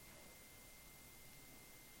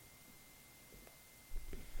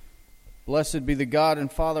Blessed be the God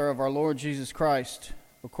and Father of our Lord Jesus Christ.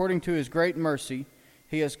 According to his great mercy,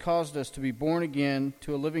 he has caused us to be born again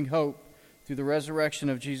to a living hope through the resurrection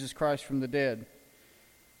of Jesus Christ from the dead,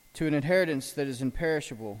 to an inheritance that is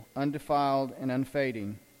imperishable, undefiled, and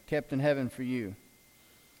unfading, kept in heaven for you,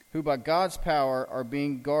 who by God's power are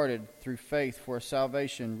being guarded through faith for a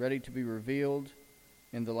salvation ready to be revealed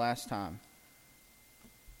in the last time.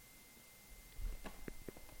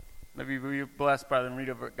 Maybe we're blessed by the read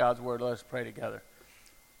of God's word. Let us pray together.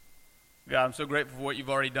 God, I'm so grateful for what you've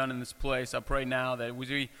already done in this place. I pray now that as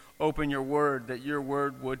we open your word, that your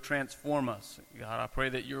word would transform us. God, I pray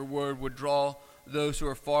that your word would draw those who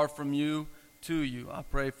are far from you to you. I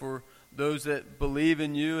pray for those that believe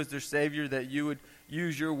in you as their Savior, that you would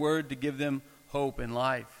use your word to give them hope and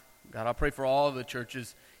life. God, I pray for all of the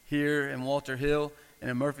churches here in Walter Hill and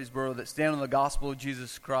in Murfreesboro that stand on the gospel of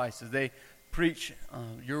Jesus Christ as they preach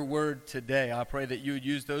your word today. I pray that you would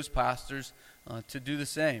use those pastors to do the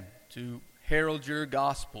same, to herald your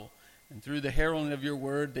gospel. And through the heralding of your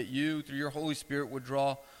word, that you, through your Holy Spirit, would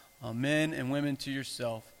draw men and women to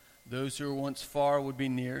yourself. Those who were once far would be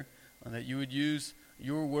near, that you would use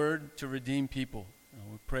your word to redeem people.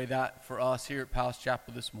 We pray that for us here at Palace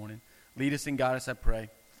Chapel this morning. Lead us and guide us, I pray.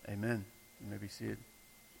 Amen. You may be seated.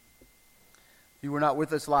 If you were not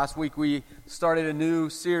with us last week, we started a new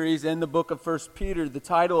series in the book of 1 Peter. The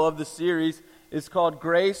title of the series is called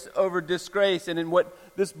Grace Over Disgrace. And in what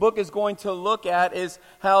this book is going to look at is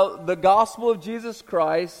how the gospel of Jesus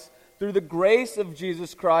Christ, through the grace of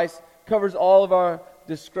Jesus Christ, covers all of our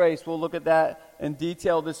disgrace. We'll look at that in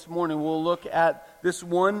detail this morning. We'll look at this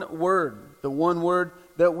one word. The one word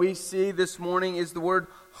that we see this morning is the word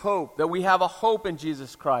hope, that we have a hope in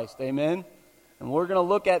Jesus Christ. Amen? And we're going to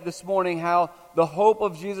look at this morning how the hope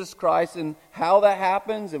of Jesus Christ and how that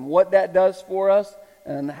happens and what that does for us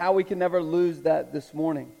and how we can never lose that this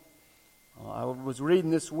morning. I was reading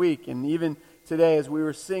this week, and even today as we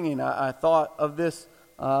were singing, I thought of this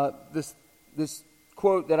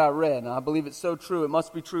quote that I read, and I believe it's so true. It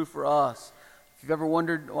must be true for us. If you've ever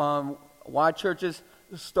wondered why churches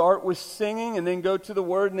start with singing and then go to the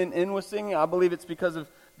word and then end with singing, I believe it's because of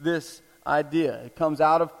this idea. It comes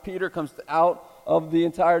out of Peter, comes out of the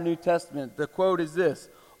entire New Testament. The quote is this: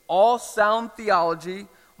 all sound theology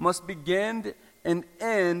must begin and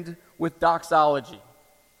end with doxology.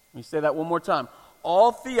 Let me say that one more time.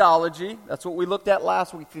 All theology, that's what we looked at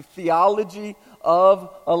last week, the theology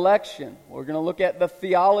of election. We're going to look at the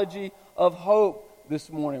theology of hope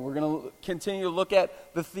this morning. We're going to continue to look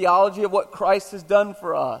at the theology of what Christ has done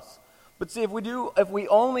for us. But see, if we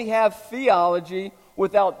only have theology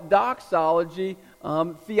without doxology,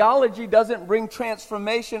 theology doesn't bring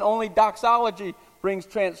transformation, only doxology brings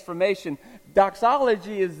transformation.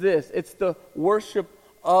 Doxology is this: it's the worship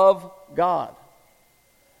of God.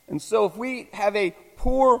 And so if we have a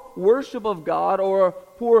poor worship of God or a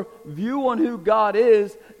poor view on who God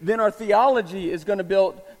is, then our theology is going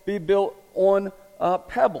to be built on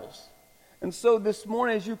pebbles. And so this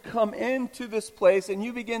morning as you come into this place and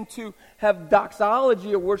you begin to have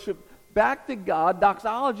doxology or worship back to God,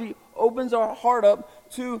 doxology opens our heart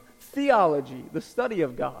up to theology, the study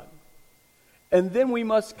of God. And then we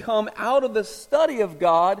must come out of the study of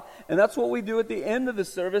God, and that's what we do at the end of the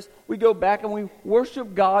service. We go back and we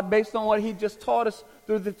worship God based on what He just taught us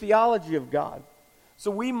through the theology of God. So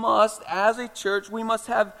we must, as a church, we must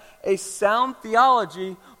have a sound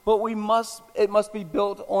theology, but it must be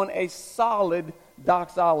built on a solid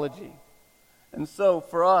doxology. And so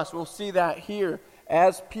for us, we'll see that here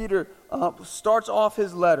as Peter starts off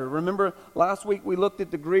his letter. Remember, last week we looked at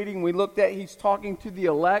the greeting. We looked at he's talking to the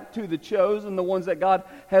elect, to the chosen, the ones that God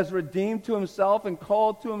has redeemed to Himself and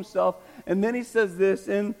called to Himself. And then he says this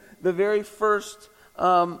in the very first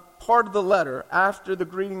part of the letter, after the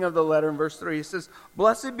greeting of the letter in verse 3. He says,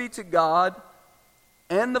 "Blessed be to God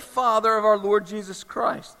and the Father of our Lord Jesus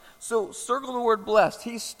Christ." So circle the word blessed.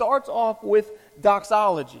 He starts off with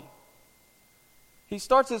doxology. He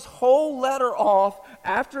starts his whole letter off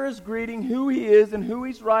after his greeting, who he is and who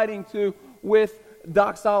he's writing to, with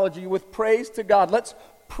doxology, with praise to God. Let's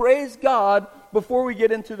praise God before we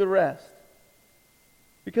get into the rest.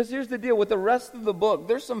 Because here's the deal with the rest of the book.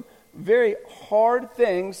 There's some very hard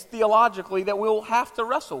things theologically that we'll have to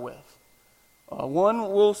wrestle with.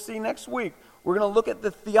 One we'll see next week. We're going to look at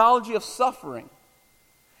the theology of suffering.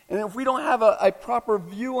 And if we don't have a proper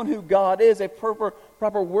view on who God is, a proper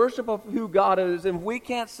worship of who God is, and we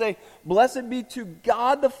can't say, "Blessed be to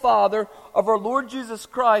God the Father of our Lord Jesus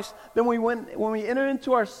Christ," then when we enter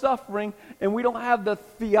into our suffering and we don't have the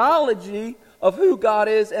theology of who God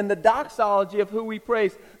is and the doxology of who we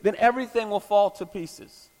praise, then everything will fall to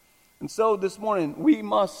pieces. And so this morning, we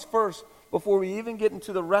must first, before we even get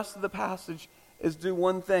into the rest of the passage, is do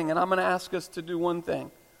one thing. And I'm going to ask us to do one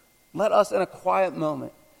thing. Let us, in a quiet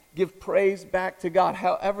moment, give praise back to God,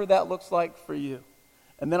 however that looks like for you.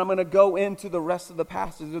 And then I'm going to go into the rest of the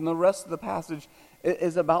passage. And the rest of the passage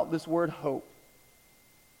is about this word hope.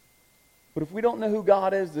 But if we don't know who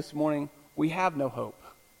God is this morning, we have no hope.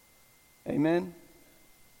 Amen?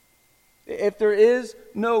 If there is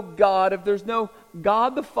no God, if there's no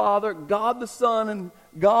God the Father, God the Son, and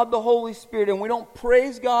God the Holy Spirit, and we don't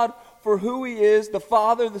praise God for who He is, the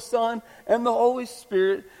Father, the Son, and the Holy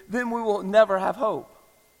Spirit, then we will never have hope.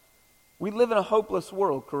 We live in a hopeless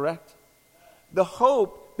world, correct? The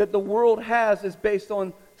hope that the world has is based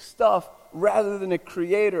on stuff rather than a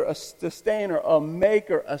creator, a sustainer, a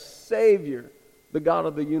maker, a savior, the God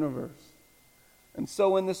of the universe. And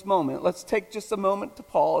so in this moment, let's take just a moment to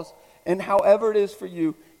pause, and however it is for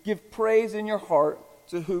you, give praise in your heart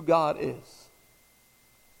to who God is.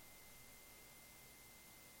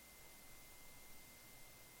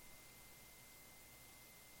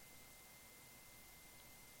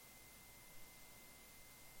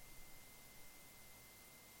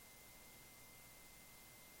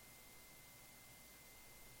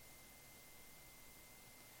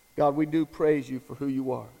 God, we do praise you for who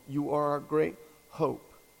you are. You are our great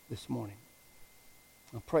hope this morning.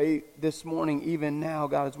 I pray this morning, even now,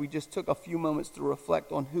 God, as we just took a few moments to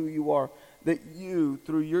reflect on who you are, that you,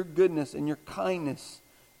 through your goodness and your kindness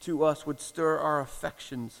to us, would stir our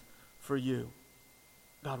affections for you.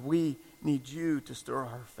 God, we need you to stir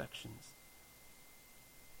our affections.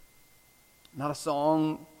 Not a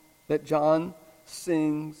song that John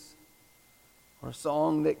sings, or a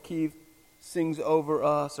song that Keith sings over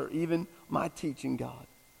us, or even my teaching, God.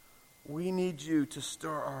 We need you to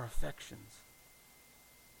stir our affections.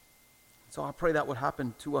 So I pray that would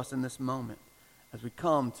happen to us in this moment as we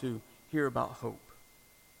come to hear about hope.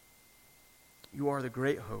 You are the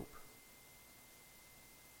great hope.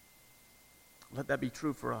 Let that be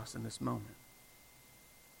true for us in this moment.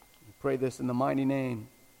 We pray this in the mighty name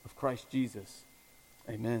of Christ Jesus.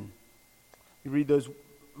 Amen. You read those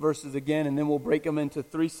verses again, and then we'll break them into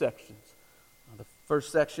three sections. The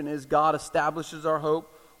first section is God establishes our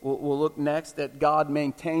hope. We'll look next at God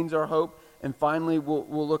maintains our hope. And finally,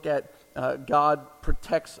 we'll look at God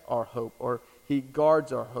protects our hope, or He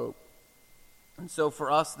guards our hope. And so for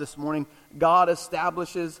us this morning, God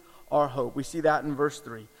establishes our hope. We see that in verse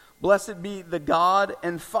 3. Blessed be the God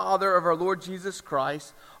and Father of our Lord Jesus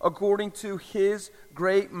Christ. According to His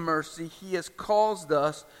great mercy, He has caused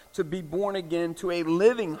us to be born again to a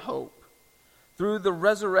living hope through the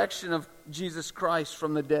resurrection of Jesus Christ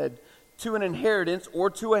from the dead, to an inheritance, or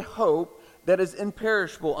to a hope that is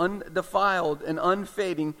imperishable, undefiled, and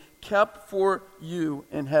unfading, kept for you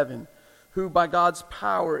in heaven, who by God's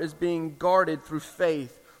power is being guarded through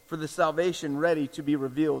faith for the salvation ready to be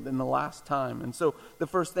revealed in the last time. And so the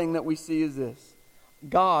first thing that we see is this.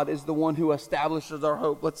 God is the one who establishes our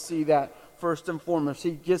hope. Let's see that first and foremost.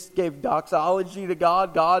 He just gave doxology to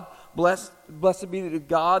God. God, blessed be to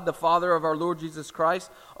God, the Father of our Lord Jesus Christ,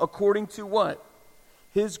 according to what?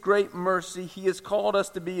 His great mercy. He has called us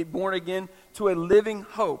to be born again to a living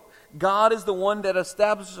hope. God is the one that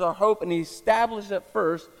establishes our hope, and He established it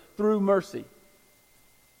first through mercy.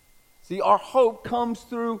 See, our hope comes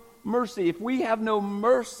through mercy. If we have no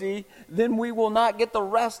mercy, then we will not get the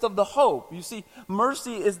rest of the hope. You see,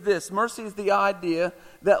 mercy is this. Mercy is the idea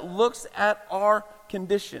that looks at our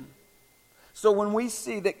condition. So when we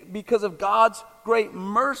see that because of God's great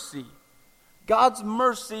mercy, God's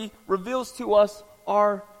mercy reveals to us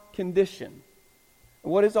our condition.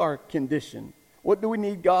 What is our condition? What do we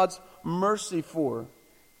need God's mercy for?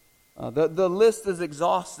 The list is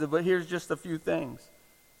exhaustive, but here's just a few things.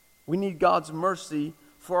 We need God's mercy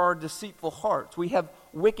for our deceitful hearts. We have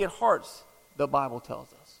wicked hearts, the Bible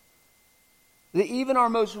tells us. That even our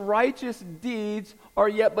most righteous deeds are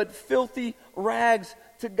yet but filthy rags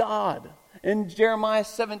to God. In Jeremiah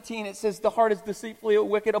 17, it says, the heart is deceitfully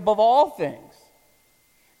wicked above all things.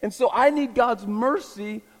 And so I need God's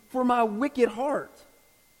mercy for my wicked heart.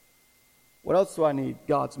 What else do I need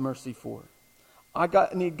God's mercy for?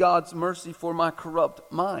 need God's mercy for my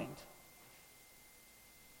corrupt mind.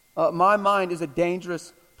 My mind is a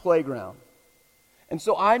dangerous playground. And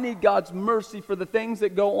so I need God's mercy for the things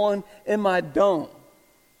that go on in my dome.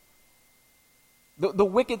 The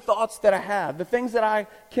wicked thoughts that I have, the things that I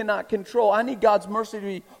cannot control. I need God's mercy to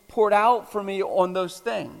be poured out for me on those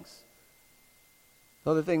things.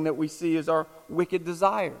 The other thing that we see is our wicked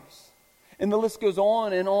desires. And the list goes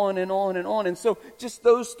on and on and on and on. And so just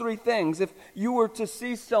those three things. If you were to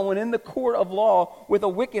see someone in the court of law with a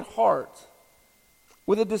wicked heart,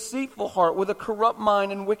 with a deceitful heart, with a corrupt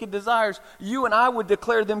mind and wicked desires, you and I would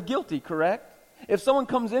declare them guilty, correct? If someone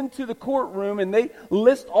comes into the courtroom and they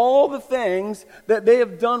list all the things that they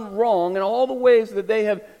have done wrong and all the ways that they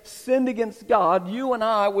have sinned against God, you and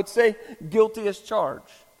I would say guilty as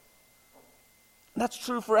charged. And that's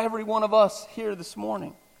true for every one of us here this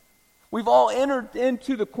morning. We've all entered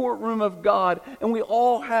into the courtroom of God, and we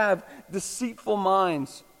all have deceitful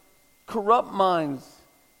minds, corrupt minds,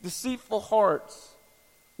 deceitful hearts,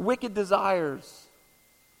 wicked desires,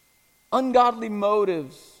 ungodly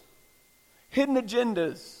motives, hidden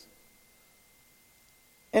agendas.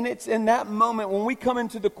 And it's in that moment when we come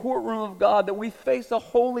into the courtroom of God that we face a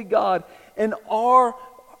holy God, and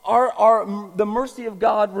the mercy of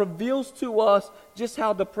God reveals to us just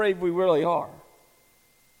how depraved we really are.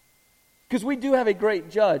 Because we do have a great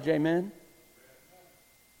judge, amen?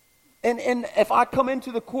 And if I come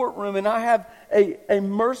into the courtroom and I have a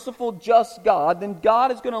merciful, just God, then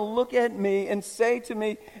God is going to look at me and say to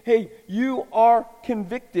me, hey, you are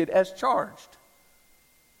convicted as charged.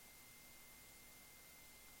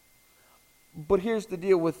 But here's the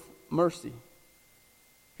deal with mercy.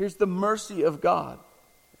 Here's the mercy of God.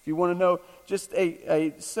 If you want to know just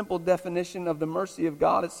a simple definition of the mercy of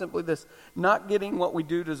God, it's simply this: not getting what we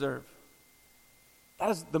do deserve. That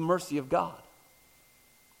is the mercy of God.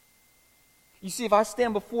 You see, if I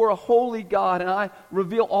stand before a holy God and I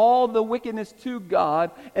reveal all the wickedness to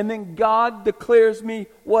God, and then God declares me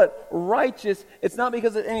what? Righteous, it's not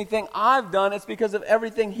because of anything I've done, it's because of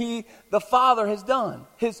everything He, the Father, has done.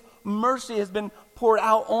 His mercy has been poured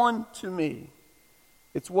out onto me.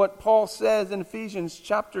 It's what Paul says in Ephesians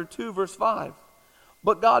chapter 2, verse 5.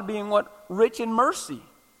 But God being what? Rich in mercy.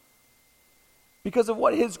 Because of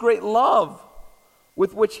what? His great love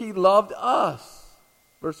with which He loved us.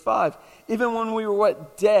 Verse 5. Even when we were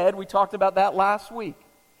what? Dead. We talked about that last week.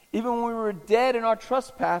 Even when we were dead in our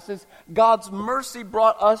trespasses, God's mercy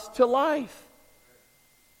brought us to life.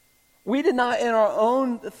 We did not, in our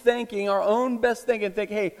own thinking, our own best thinking, think,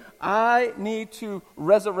 hey, I need to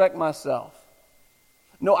resurrect myself.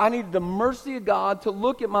 No, I needed the mercy of God to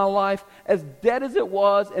look at my life as dead as it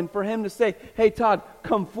was, and for Him to say, hey, Todd,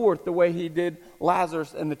 come forth, the way He did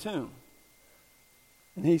Lazarus in the tomb.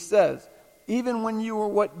 And He says, even when you were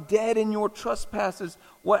what? Dead in your trespasses,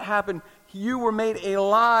 what happened? You were made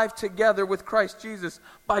alive together with Christ Jesus.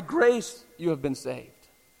 By grace you have been saved.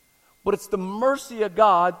 But it's the mercy of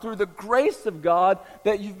God, through the grace of God,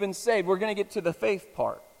 that you've been saved. We're going to get to the faith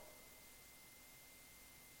part.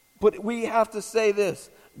 But we have to say this: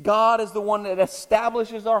 God is the one that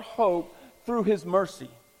establishes our hope through His mercy.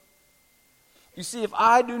 You see, if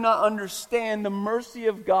I do not understand the mercy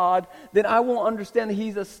of God, then I won't understand that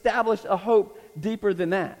He's established a hope deeper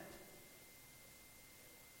than that.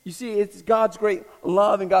 You see, it's God's great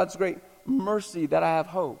love and God's great mercy that I have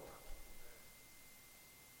hope.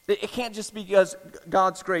 It can't just be because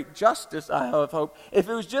God's great justice I have hope. If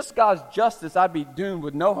it was just God's justice, I'd be doomed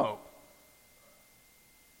with no hope.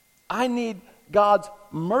 I need God's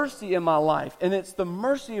mercy in my life, and it's the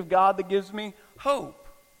mercy of God that gives me hope.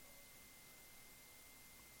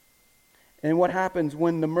 And what happens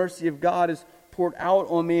when the mercy of God is poured out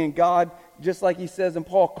on me, and God, just like He says, and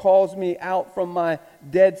Paul calls me out from my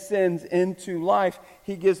dead sins into life,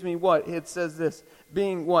 He gives me what? It says this: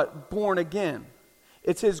 being what? Born again.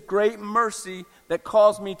 It's His great mercy that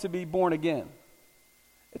caused me to be born again.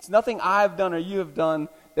 It's nothing I've done or you have done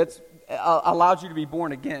that's allowed you to be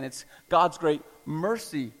born again. It's God's great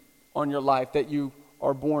mercy on your life that you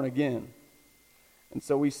are born again. And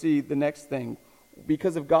so we see the next thing.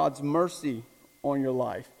 Because of God's mercy on your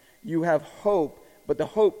life, you have hope, but the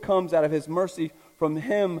hope comes out of His mercy from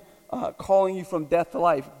Him calling you from death to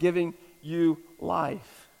life, giving you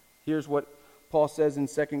life. Here's what Paul says in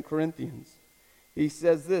 2 Corinthians. He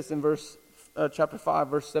says this in chapter 5,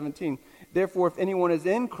 verse 17. Therefore, if anyone is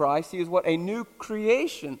in Christ, he is what? A new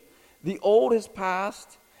creation. The old has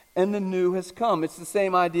passed and the new has come. It's the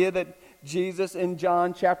same idea that Jesus in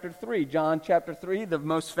John chapter 3. John chapter 3, the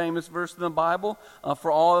most famous verse in the Bible,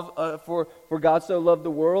 for God so loved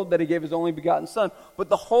the world that He gave His only begotten Son. But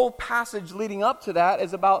the whole passage leading up to that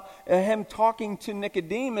is about Him talking to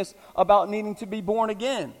Nicodemus about needing to be born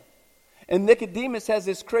again. And Nicodemus has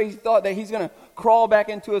this crazy thought that he's going to crawl back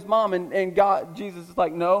into his mom, and Jesus is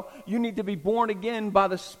like, no, you need to be born again by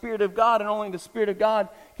the Spirit of God, and only the Spirit of God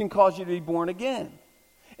can cause you to be born again.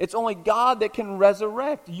 It's only God that can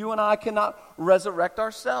resurrect. You and I cannot resurrect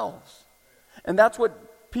ourselves. And that's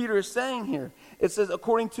what Peter is saying here. It says,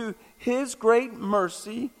 according to His great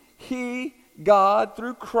mercy, He, God,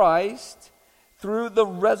 through Christ, through the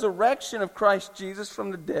resurrection of Christ Jesus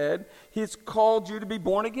from the dead, He has called you to be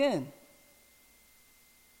born again.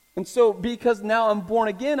 And so because now I'm born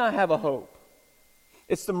again, I have a hope.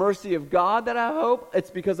 It's the mercy of God that I have hope.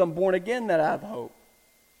 It's because I'm born again that I have hope.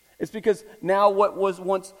 It's because now what was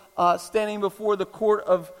once standing before the court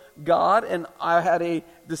of God, and I had a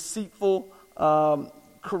deceitful,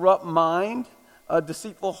 corrupt mind, a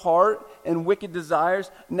deceitful heart, and wicked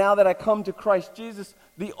desires. Now that I come to Christ Jesus,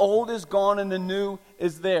 the old is gone and the new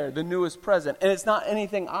is there. The new is present. And it's not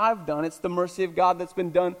anything I've done. It's the mercy of God that's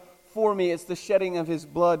been done for me. It's the shedding of His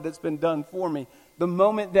blood that's been done for me. The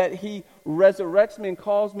moment that He resurrects me and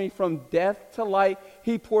calls me from death to life,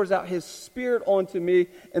 He pours out His Spirit onto me,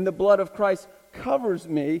 and the blood of Christ covers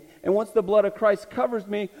me. And once the blood of Christ covers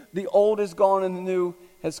me, the old is gone and the new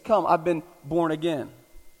has come. I've been born again.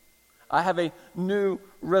 I have a new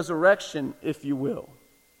resurrection, if you will.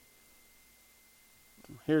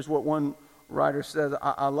 Here's what one writer says.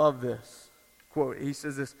 I love this quote. He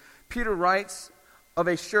says this: Peter writes of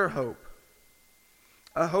a sure hope,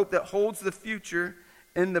 a hope that holds the future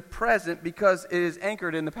in the present because it is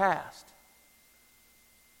anchored in the past.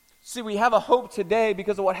 See, we have a hope today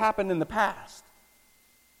because of what happened in the past.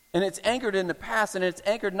 And it's anchored in the past, and it's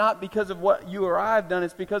anchored not because of what you or I have done.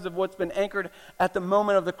 It's because of what's been anchored at the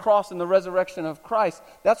moment of the cross and the resurrection of Christ.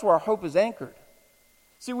 That's where our hope is anchored.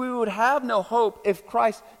 See, we would have no hope if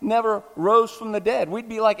Christ never rose from the dead. We'd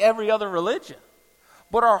be like every other religion.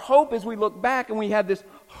 But our hope is we look back and we have this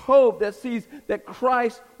hope that sees that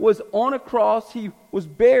Christ was on a cross, He was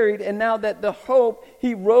buried, and now that the hope,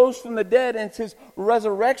 He rose from the dead, and it's His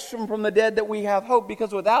resurrection from the dead that we have hope,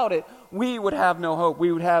 because without it, we would have no hope.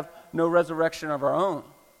 We would have no resurrection of our own.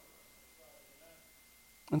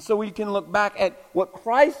 And so we can look back at what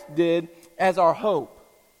Christ did as our hope.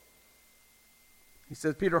 He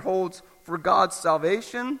says Peter holds for God's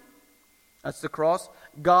salvation, that's the cross,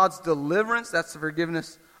 God's deliverance, that's the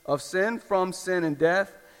forgiveness of sin, from sin and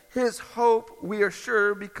death. His hope, we are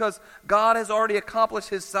sure, because God has already accomplished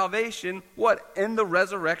His salvation, what? In the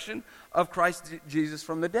resurrection of Christ Jesus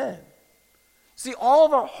from the dead. See, all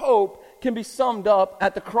of our hope can be summed up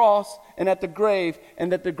at the cross and at the grave,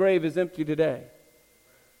 and that the grave is empty today.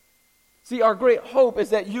 See, our great hope is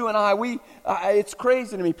that you and I, it's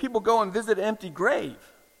crazy to me. People go and visit an empty grave.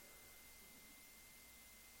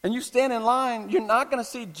 And you stand in line, you're not going to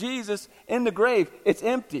see Jesus in the grave. It's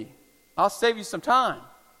empty. I'll save you some time.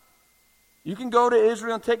 You can go to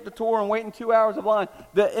Israel and take the tour and wait in 2 hours of line.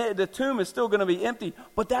 The tomb is still going to be empty,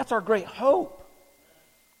 but that's our great hope.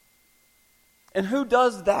 And who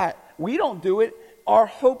does that? We don't do it. Our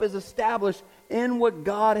hope is established in what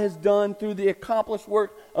God has done through the accomplished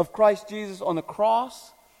work of Christ Jesus on the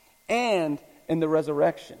cross and in the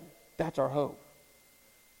resurrection. That's our hope.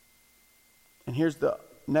 And here's the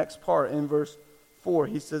next part in verse 4.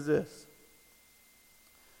 He says this.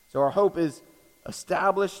 So our hope is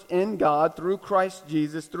established in God through Christ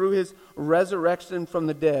Jesus, through His resurrection from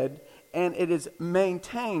the dead, and it is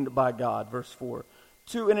maintained by God, verse 4,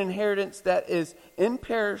 to an inheritance that is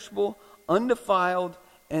imperishable, undefiled,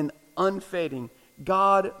 and unfading.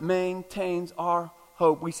 God maintains our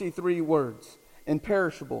hope. We see three words: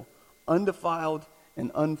 imperishable, undefiled,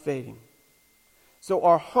 and unfading. So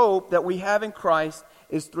our hope that we have in Christ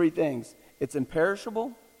is three things. It's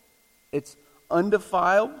imperishable, it's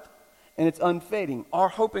undefiled, and it's unfading. Our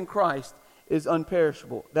hope in Christ is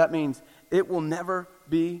unperishable. That means it will never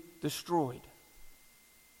be destroyed.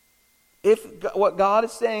 If what God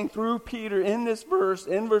is saying through Peter in this verse,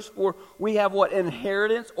 in verse 4, we have what?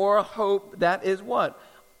 Inheritance or a hope that is what?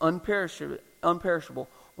 Unperishable.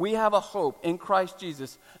 We have a hope in Christ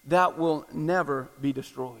Jesus that will never be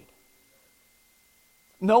destroyed.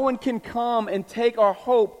 No one can come and take our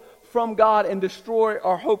hope from God and destroy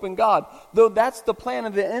our hope in God. Though that's the plan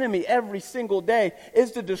of the enemy every single day,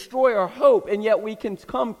 is to destroy our hope. And yet we can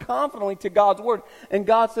come confidently to God's word. And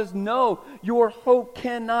God says, no, your hope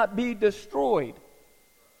cannot be destroyed.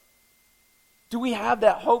 Do we have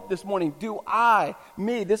that hope this morning?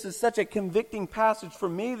 This is such a convicting passage for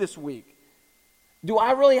me this week. Do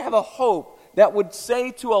I really have a hope that would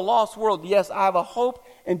say to a lost world, yes, I have a hope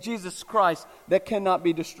in Jesus Christ that cannot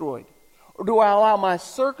be destroyed? Or do I allow my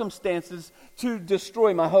circumstances to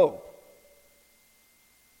destroy my hope?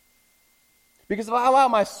 Because if I allow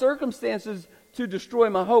my circumstances to destroy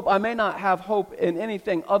my hope, I may not have hope in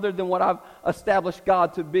anything other than what I've established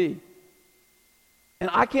God to be. And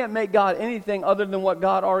I can't make God anything other than what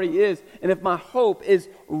God already is. And if my hope is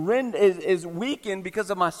weakened because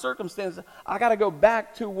of my circumstances, I got to go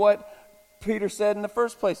back to what Peter said in the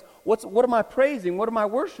first place. What am I praising? What am I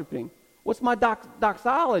worshiping? What's my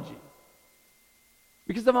doxology?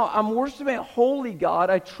 Because I'm worshiping a holy God,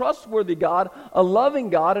 a trustworthy God, a loving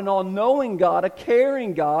God, an all-knowing God, a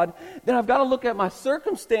caring God, then I've got to look at my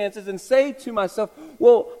circumstances and say to myself,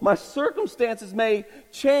 well, my circumstances may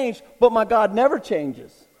change, but my God never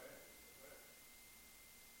changes.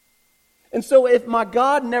 And so if my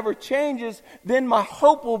God never changes, then my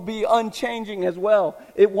hope will be unchanging as well.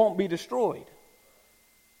 It won't be destroyed.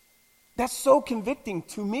 That's so convicting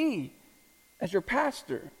to me as your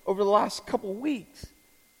pastor over the last couple weeks.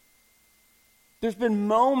 There's been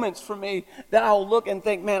moments for me that I'll look and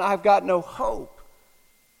think, man, I've got no hope.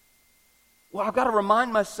 Well, I've got to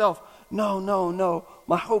remind myself, no.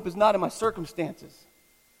 My hope is not in my circumstances.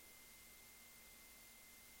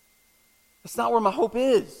 That's not where my hope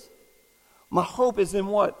is. My hope is in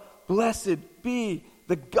what? Blessed be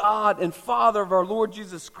the God and Father of our Lord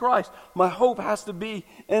Jesus Christ. My hope has to be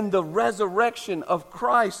in the resurrection of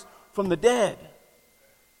Christ from the dead.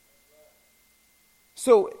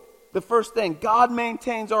 So, the first thing, God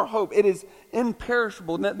maintains our hope. It is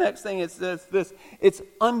imperishable. And the next thing it says this, it's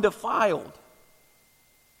undefiled.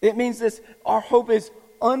 It means this, our hope is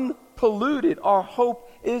unpolluted. Our hope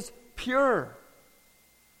is pure.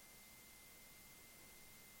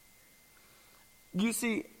 You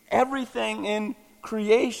see, everything in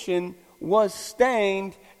creation was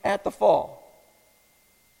stained at the fall.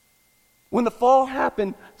 When the fall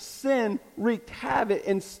happened, sin wreaked havoc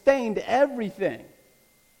and stained everything.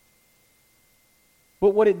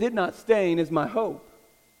 But what it did not stain is my hope.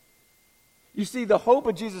 You see, the hope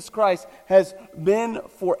of Jesus Christ has been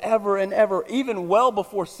forever and ever. Even well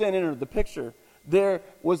before sin entered the picture, there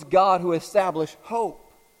was God who established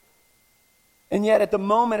hope. And yet at the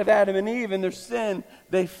moment of Adam and Eve and their sin,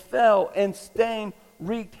 they fell and stain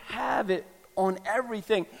wreaked havoc on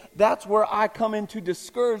everything. That's where I come into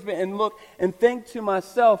discouragement and look and think to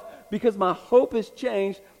myself, because my hope has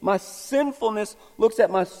changed, my sinfulness looks at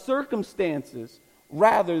my circumstances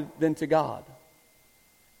rather than to God.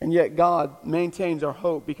 And yet God maintains our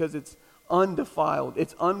hope because it's undefiled,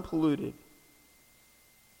 it's unpolluted.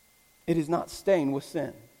 It is not stained with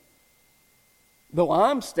sin. Though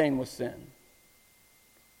I'm stained with sin,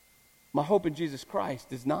 my hope in Jesus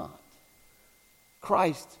Christ is not.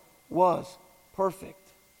 Christ was perfect.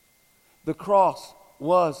 The cross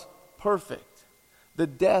was perfect. The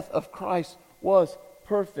death of Christ was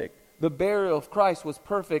perfect. The burial of Christ was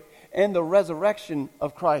perfect, and the resurrection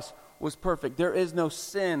of Christ was perfect. There is no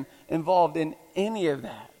sin involved in any of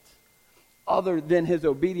that other than his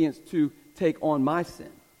obedience to take on my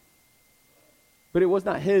sin. But it was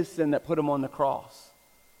not his sin that put him on the cross.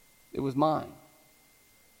 It was mine.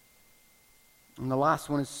 And the last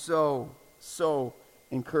one is so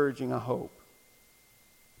encouraging, I hope.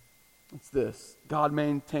 It's this. God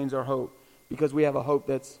maintains our hope because we have a hope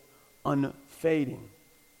that's unfading.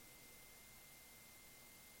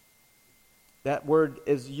 That word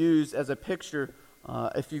is used as a picture.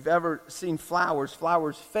 If you've ever seen flowers,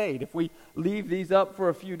 flowers fade. If we leave these up for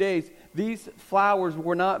a few days, these flowers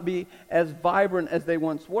will not be as vibrant as they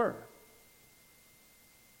once were.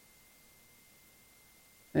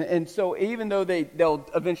 And so even though they'll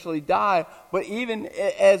eventually die, but even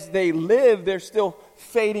as they live, they're still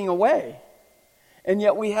fading away. And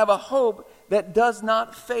yet we have a hope that does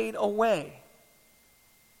not fade away.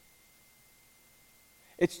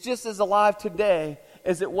 It's just as alive today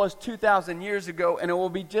as it was 2,000 years ago, and it will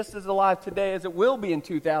be just as alive today as it will be in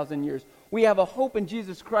 2,000 years. We have a hope in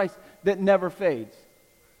Jesus Christ that never fades.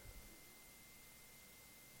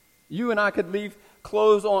 You and I could leave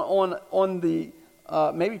clothes on the,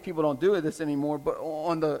 maybe people don't do this anymore, but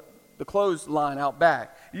on the clothes line out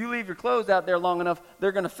back. You leave your clothes out there long enough,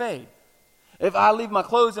 they're going to fade. If I leave my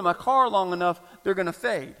clothes in my car long enough, they're going to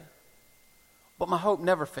fade. But my hope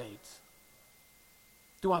never fades.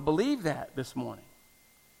 Do I believe that this morning?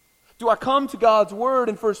 Do I come to God's word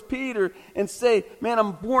in 1 Peter and say, man,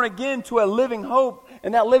 I'm born again to a living hope,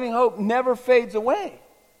 and that living hope never fades away?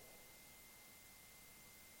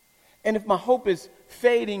 And if my hope is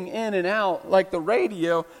fading in and out like the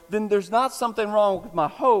radio, then there's not something wrong with my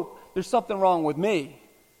hope, there's something wrong with me.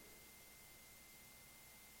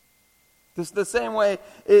 This the same way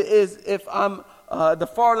is if I'm the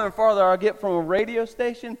farther and farther I get from a radio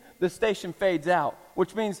station, the station fades out,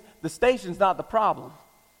 which means the station's not the problem.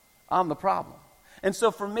 I'm the problem. And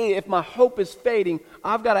so for me, if my hope is fading,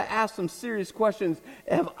 I've got to ask some serious questions.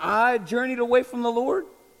 Have I journeyed away from the Lord?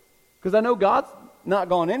 Because I know God's not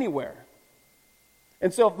gone anywhere.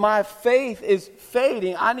 And so if my faith is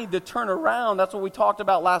fading, I need to turn around. That's what we talked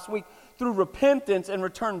about last week. Through repentance and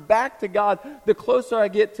return back to God. The closer I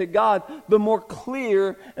get to God, the more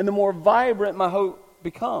clear and the more vibrant my hope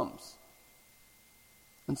becomes.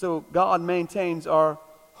 And so God maintains our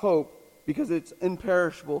hope because it's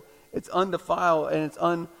imperishable, it's undefiled, and it's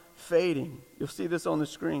unfading. You'll see this on the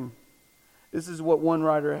screen. This is what one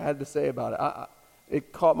writer had to say about it.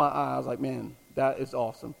 It caught my eye. I was like, man, that is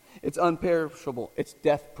awesome. It's unperishable. It's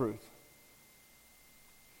death-proof.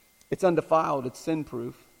 It's undefiled. It's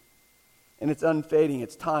sin-proof. And it's unfading.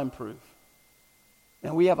 It's time-proof.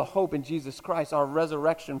 And we have a hope in Jesus Christ, our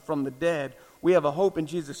resurrection from the dead. We have a hope in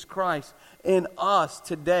Jesus Christ in us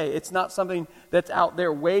today. It's not something that's out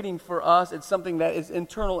there waiting for us. It's something that is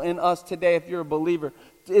internal in us today if you're a believer.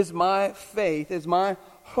 Is my faith, is my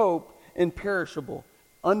hope imperishable,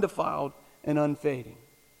 undefiled, and unfading?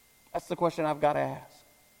 That's the question I've got to ask.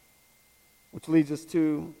 Which leads us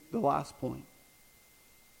to the last point.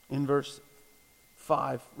 In verse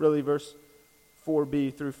 5, really verse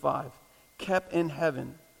 4b through 5. Kept in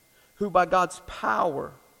heaven, who by God's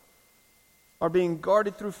power are being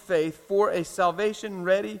guarded through faith for a salvation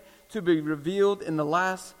ready to be revealed in the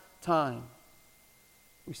last time.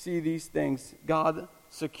 We see these things. God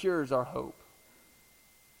secures our hope.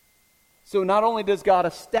 So not only does God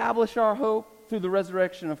establish our hope through the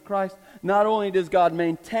resurrection of Christ, not only does God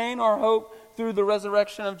maintain our hope through the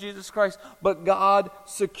resurrection of Jesus Christ, but God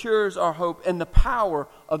secures our hope in the power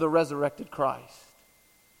of the resurrected Christ.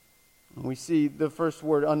 And we see the first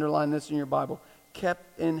word, underline this in your Bible,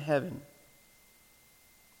 kept in heaven.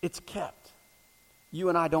 It's kept. You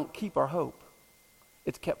and I don't keep our hope.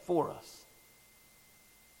 It's kept for us.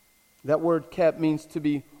 That word kept means to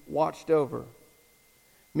be watched over,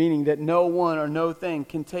 meaning that no one or no thing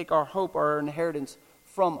can take our hope or our inheritance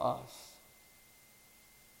from us.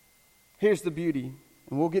 Here's the beauty,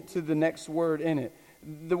 and we'll get to the next word in it.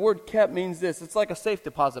 The word kept means this. It's like a safe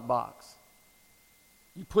deposit box.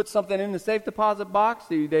 You put something in the safe deposit box,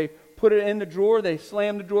 they put it in the drawer, they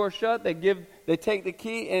slam the drawer shut, they take the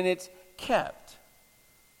key, and it's kept.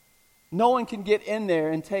 No one can get in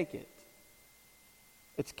there and take it.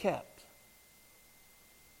 It's kept.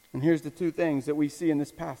 And here's the two things that we see in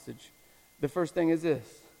this passage. The first thing is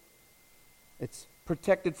this. It's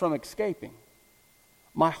protected from escaping.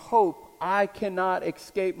 My hope, I cannot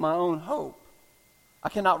escape my own hope. I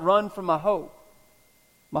cannot run from my hope.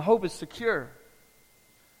 My hope is secure.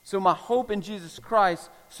 So my hope in Jesus Christ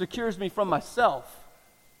secures me from myself.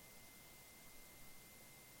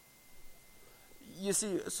 You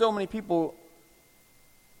see, so many people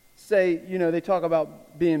say, they talk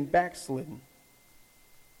about being backslidden,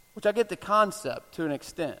 which I get the concept to an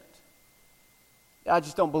extent. I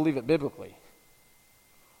just don't believe it biblically.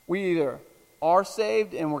 We either are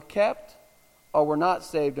saved and we're kept, or we're not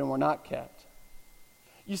saved and we're not kept.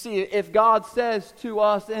 You see, if God says to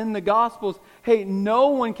us in the Gospels, hey, no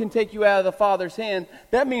one can take you out of the Father's hand,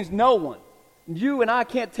 that means no one. You and I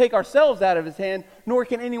can't take ourselves out of His hand, nor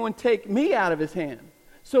can anyone take me out of His hand.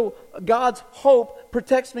 So God's hope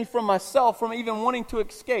protects me from myself, from even wanting to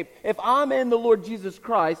escape. If I'm in the Lord Jesus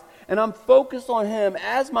Christ and I'm focused on Him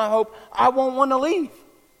as my hope, I won't want to leave.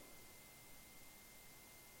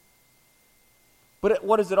 But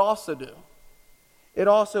what does it also do? It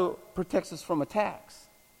also protects us from attacks.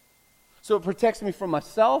 So it protects me from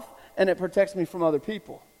myself, and it protects me from other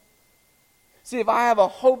people. See, if I have a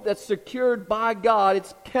hope that's secured by God,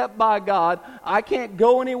 it's kept by God, I can't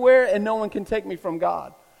go anywhere, and no one can take me from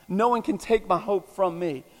God. No one can take my hope from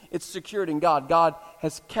me. It's secured in God. God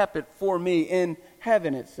has kept it for me in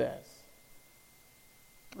heaven, it says.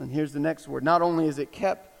 And here's the next word. Not only is it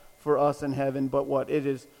kept for us in heaven, but what? It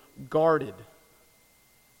is guarded.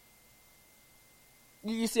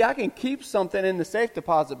 You see, I can keep something in the safe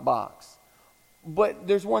deposit box, but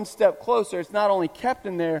there's one step closer. It's not only kept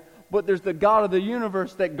in there, but there's the God of the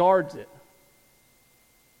universe that guards it.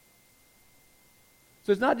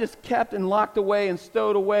 So it's not just kept and locked away and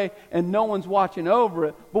stowed away and no one's watching over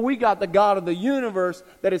it, but we got the God of the universe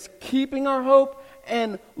that is keeping our hope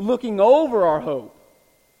and looking over our hope.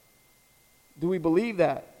 Do we believe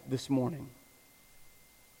that this morning?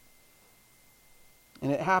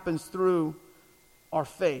 And it happens through our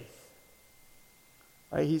faith.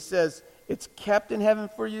 Right? He says, it's kept in heaven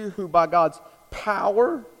for you, who by God's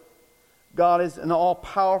power, God is an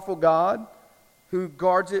all-powerful God, who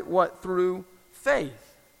guards it, what? Through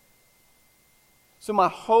faith. So my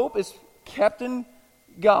hope is kept in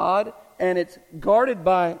God, and it's guarded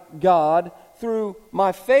by God through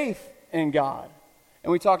my faith in God.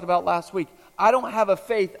 And we talked about last week, I don't have a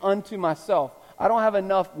faith unto myself. I don't have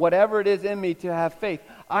enough, whatever it is in me, to have faith.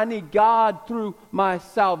 I need God through my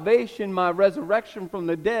salvation, my resurrection from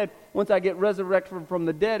the dead. Once I get resurrected from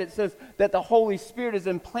the dead, it says that the Holy Spirit is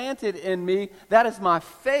implanted in me. That is my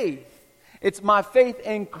faith. It's my faith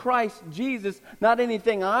in Christ Jesus, not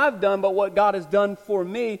anything I've done, but what God has done for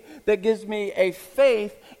me, that gives me a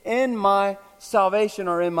faith in my salvation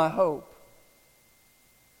or in my hope.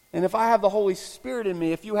 And if I have the Holy Spirit in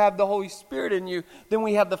me, if you have the Holy Spirit in you, then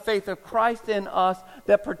we have the faith of Christ in us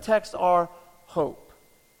that protects our hope.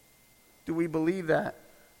 Do we believe that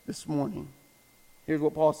this morning? Here's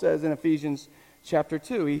what Paul says in Ephesians chapter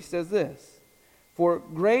 2. He says this: "For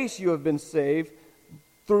grace you have been saved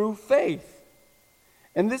through faith.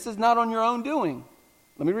 And this is not on your own doing."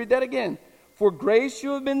 Let me read that again. "For grace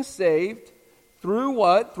you have been saved through"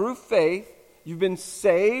 what? Through faith. You've been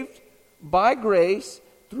saved by grace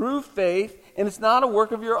through faith, and it's not a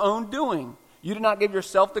work of your own doing. You did not give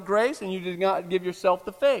yourself the grace, and you did not give yourself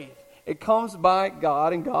the faith. It comes by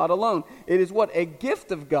God and God alone. It is what? A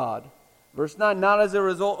gift of God. Verse 9, "Not as a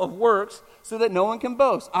result of works, so that no one can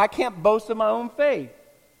boast." I can't boast of my own faith.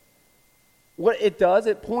 What it does,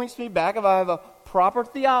 it points me back. If I have a proper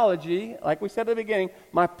theology, like we said at the beginning,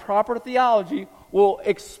 my proper theology will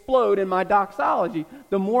explode in my doxology.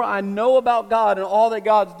 The more I know about God and all that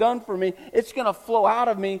God's done for me, it's going to flow out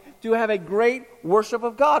of me to have a great worship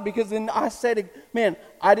of God. Because then I said, man,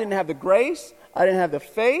 I didn't have the grace, I didn't have the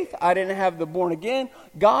faith, I didn't have the born again.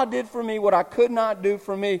 God did for me what I could not do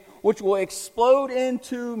for me, which will explode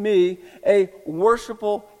into me a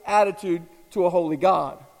worshipful attitude to a holy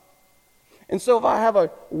God. And so if I have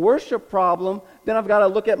a worship problem, then I've got to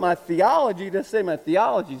look at my theology to say my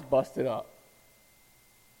theology's busted up.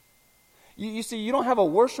 You see, you don't have a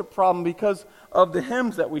worship problem because of the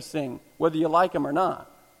hymns that we sing, whether you like them or not,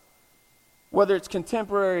 whether it's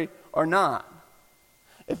contemporary or not.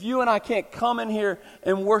 If you and I can't come in here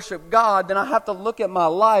and worship God, then I have to look at my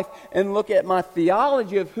life and look at my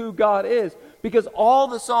theology of who God is, because all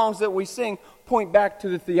the songs that we sing point back to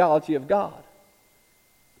the theology of God.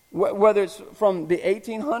 Whether it's from the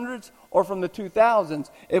 1800s or from the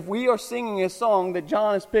 2000s, if we are singing a song that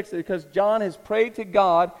John has picked, because John has prayed to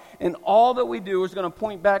God, and all that we do is going to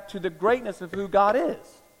point back to the greatness of who God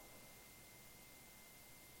is.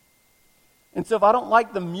 And so if I don't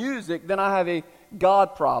like the music, then I have a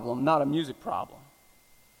God problem, not a music problem.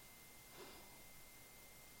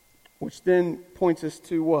 Which then points us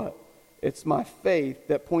to what? It's my faith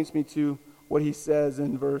that points me to what he says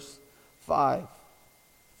in verse 5.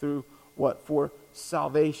 Through what? For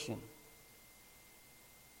salvation.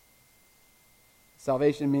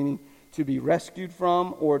 Salvation meaning to be rescued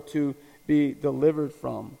from or to be delivered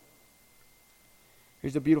from.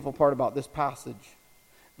 Here's the beautiful part about this passage.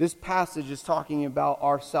 This passage is talking about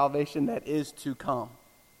our salvation that is to come.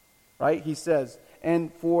 Right? He says,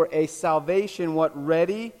 "And for a salvation what?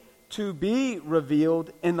 Ready to be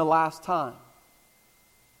revealed in the last time."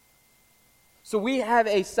 So we have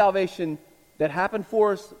a salvation that happened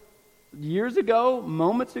for us years ago,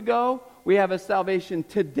 moments ago. We have a salvation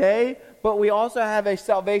today, but we also have a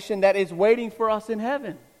salvation that is waiting for us in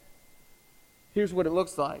heaven. Here's what it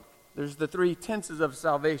looks like. There's the three tenses of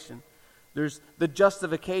salvation. There's the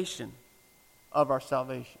justification of our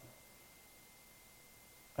salvation.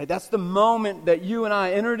 Right, that's the moment that you and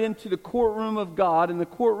I entered into the courtroom of God. In the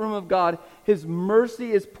courtroom of God, His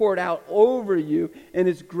mercy is poured out over you, and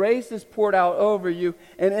His grace is poured out over you.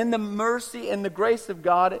 And in the mercy and the grace of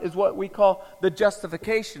God is what we call the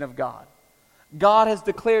justification of God. God has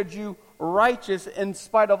declared you righteous in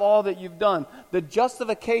spite of all that you've done. The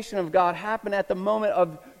justification of God happened at the moment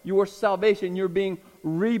of your salvation. You're being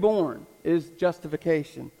reborn is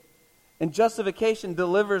justification. And justification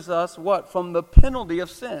delivers us, what? From the penalty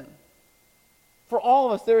of sin. For all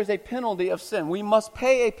of us, there is a penalty of sin. We must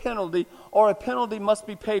pay a penalty, or a penalty must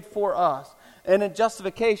be paid for us. And in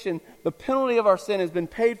justification, the penalty of our sin has been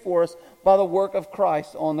paid for us by the work of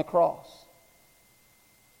Christ on the cross.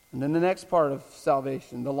 And then the next part of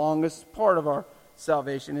salvation, the longest part of our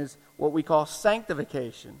salvation, is what we call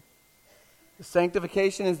sanctification.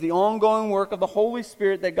 Sanctification is the ongoing work of the Holy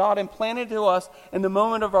Spirit that God implanted to us in the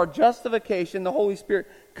moment of our justification. The Holy Spirit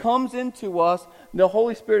comes into us. The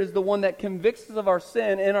Holy Spirit is the one that convicts us of our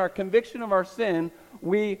sin. In our conviction of our sin,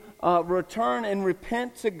 we return and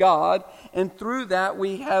repent to God, and through that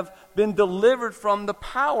we have been delivered from the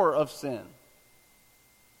power of sin.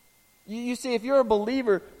 You see, if you're a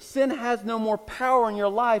believer, sin has no more power in your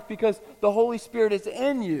life because the Holy Spirit is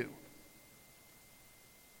in you.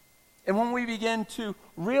 And when we begin to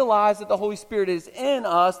realize that the Holy Spirit is in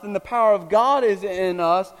us, then the power of God is in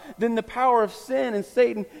us, then the power of sin and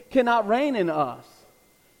Satan cannot reign in us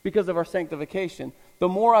because of our sanctification. The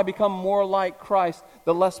more I become more like Christ,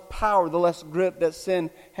 the less power, the less grip that sin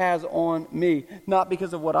has on me. Not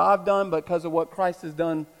because of what I've done, but because of what Christ has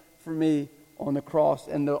done for me on the cross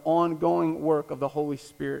and the ongoing work of the Holy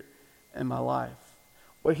Spirit in my life.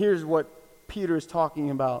 But here's what Peter is talking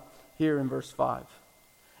about here in verse 5.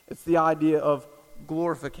 It's the idea of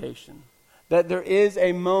glorification. That there is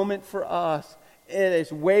a moment for us, it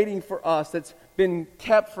is waiting for us, that's been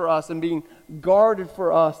kept for us and being guarded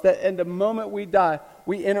for us, that in the moment we die,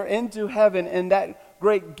 we enter into heaven, and that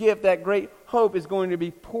great gift, that great hope is going to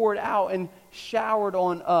be poured out and showered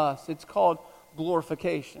on us. It's called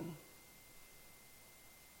glorification.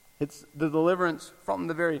 It's the deliverance from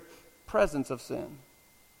the very presence of sin.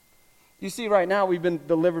 You see, right now we've been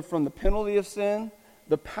delivered from the penalty of sin,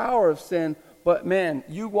 the power of sin, but man,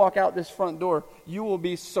 you walk out this front door, you will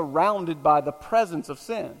be surrounded by the presence of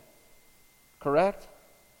sin. Correct?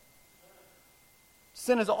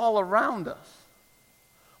 Sin is all around us.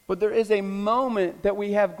 But there is a moment that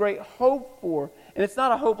we have great hope for. And it's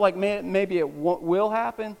not a hope like maybe it will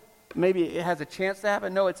happen. Maybe it has a chance to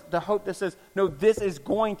happen. No, it's the hope that says, no, this is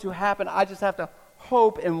going to happen. I just have to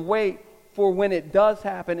hope and wait for when it does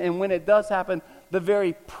happen. And when it does happen, the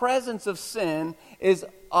very presence of sin is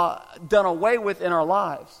done away with in our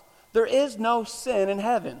lives. There is no sin in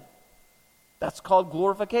heaven. That's called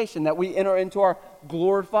glorification, that we enter into our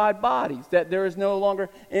glorified bodies, that there is no longer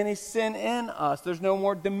any sin in us. There's no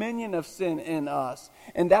more dominion of sin in us.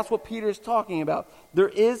 And that's what Peter is talking about. There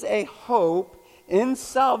is a hope in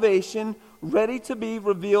salvation ready to be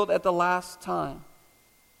revealed at the last time.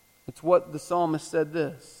 It's what the psalmist said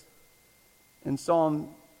this. In Psalm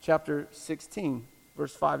chapter 16,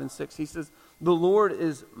 verse 5 and 6, he says, "The Lord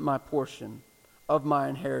is my portion of my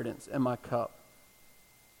inheritance and my cup.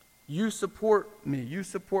 You support me. You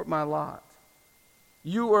support my lot.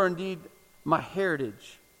 You are indeed my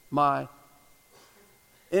heritage, my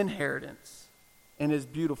inheritance, and is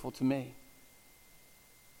beautiful to me."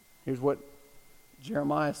 Here's what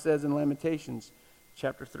Jeremiah says in Lamentations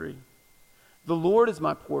chapter 3. "The Lord is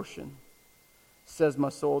my portion, says my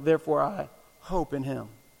soul, therefore I hope in him."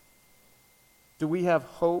 Do we have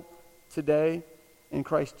hope today in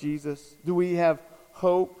Christ Jesus? Do we have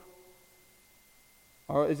hope?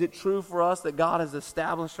 Or is it true for us that God has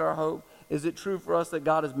established our hope? Is it true for us that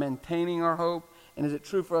God is maintaining our hope? And is it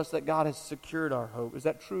true for us that God has secured our hope? Is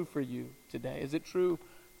that true for you today? Is it true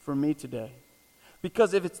for me today?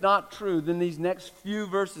 Because if it's not true, then these next few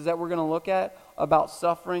verses that we're going to look at about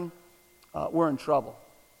suffering, we're in trouble.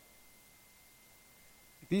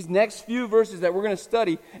 These next few verses that we're going to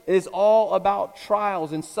study is all about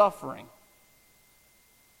trials and suffering.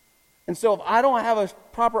 And so if I don't have a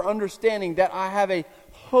proper understanding that I have a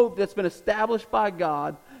hope that's been established by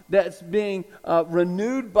God, that's being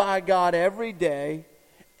renewed by God every day,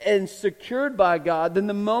 and secured by God, then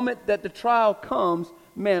the moment that the trial comes,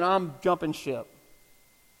 man, I'm jumping ship.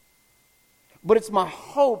 But it's my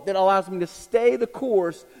hope that allows me to stay the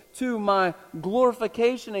course to my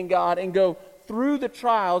glorification in God and go through the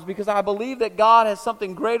trials, because I believe that God has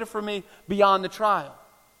something greater for me beyond the trial.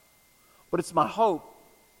 But it's my hope.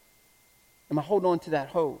 Am I holding on to that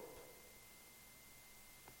hope?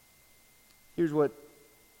 Here's what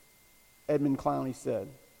Edmund Clowney said.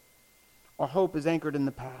 Our hope is anchored in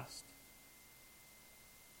the past.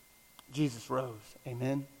 Jesus rose.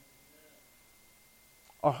 Amen.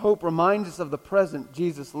 Our hope reminds us of the present.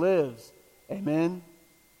 Jesus lives. Amen.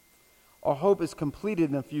 Our hope is completed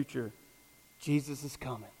in the future. Jesus is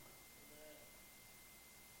coming.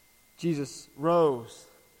 Jesus rose.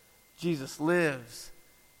 Jesus lives.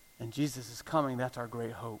 And Jesus is coming. That's our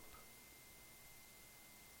great hope.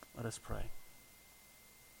 Let us pray.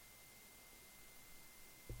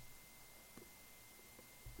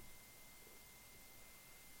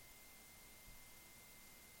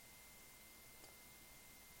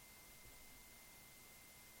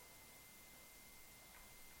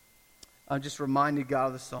 I'm just reminded, God,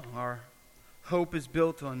 of the song. Our hope is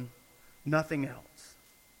built on nothing else.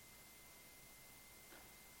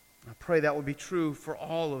 I pray that will be true for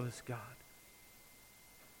all of us, God.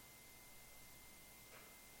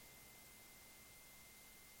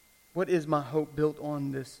 What is my hope built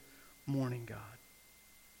on this morning, God?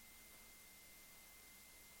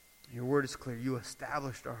 Your word is clear. You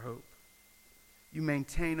established our hope. You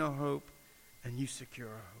maintain our hope, and you secure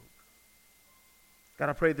our hope. God,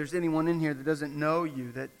 I pray if there's anyone in here that doesn't know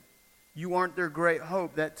you, that you aren't their great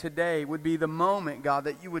hope, that today would be the moment, God,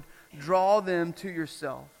 that you would draw them to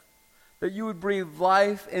yourself, that you would breathe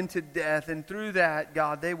life into death, and through that,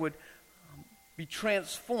 God, they would be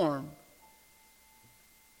transformed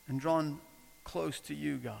and drawn close to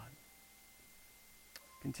you, God.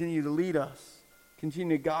 Continue to lead us.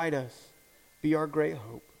 Continue to guide us. Be our great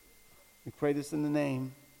hope. We pray this in the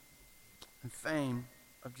name and fame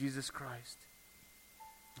of Jesus Christ.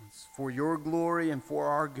 It's for your glory and for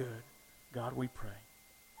our good. God, we pray.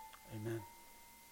 Amen.